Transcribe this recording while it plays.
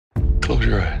Close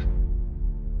your eyes.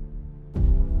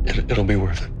 It'll be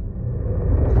worth it.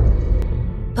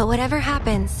 But whatever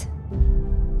happens,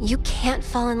 you can't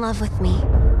fall in love with me.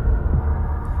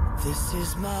 This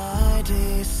is my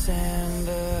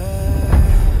December.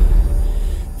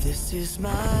 This is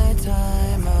my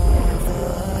time of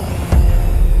the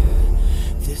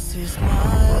year. This is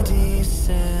my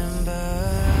December.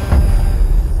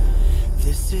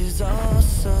 This is all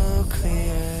so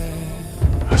clear.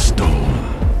 A storm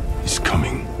is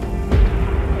coming.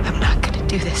 I'm not gonna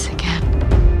do this again.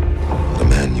 The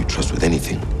man you trust with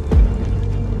anything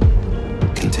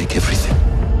can take everything.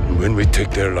 When we take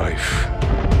their life,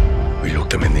 we look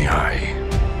them in the eye.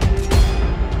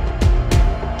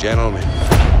 Gentlemen,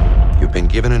 you've been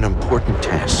given an important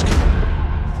task.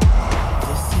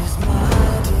 This is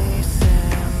my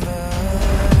December.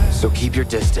 So keep your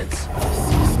distance. This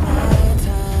is my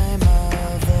time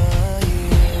of the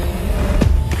year.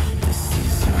 This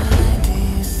is my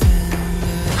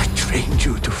December. I trained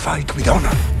you to fight with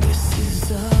honor. This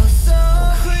is all so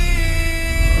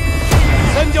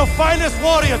clear. Send your finest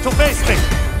warrior to face me!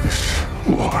 This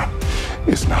war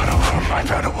is not over, my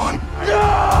Padawan.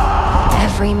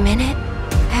 Every minute,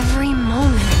 every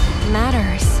moment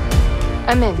matters.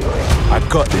 I'm in. I've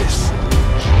got this.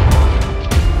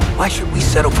 Why should we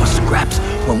settle for scraps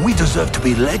when we deserve to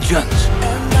be legends?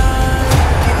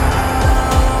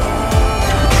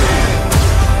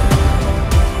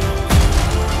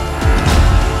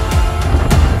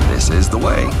 This is the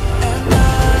way.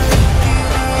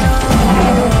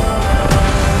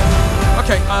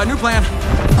 Okay, new plan.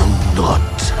 Do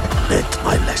not let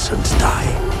my lessons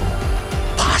die.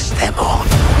 Pass them on.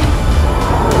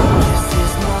 This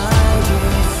is my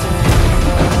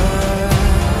December.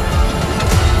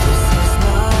 This is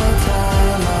my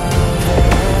time of the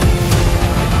year.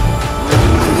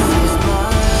 This is my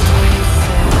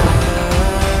December.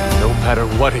 No matter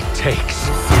what it takes.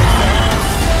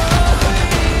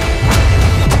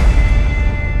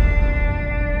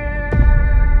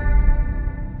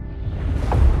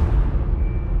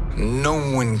 No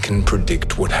one can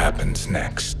predict what happens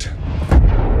next.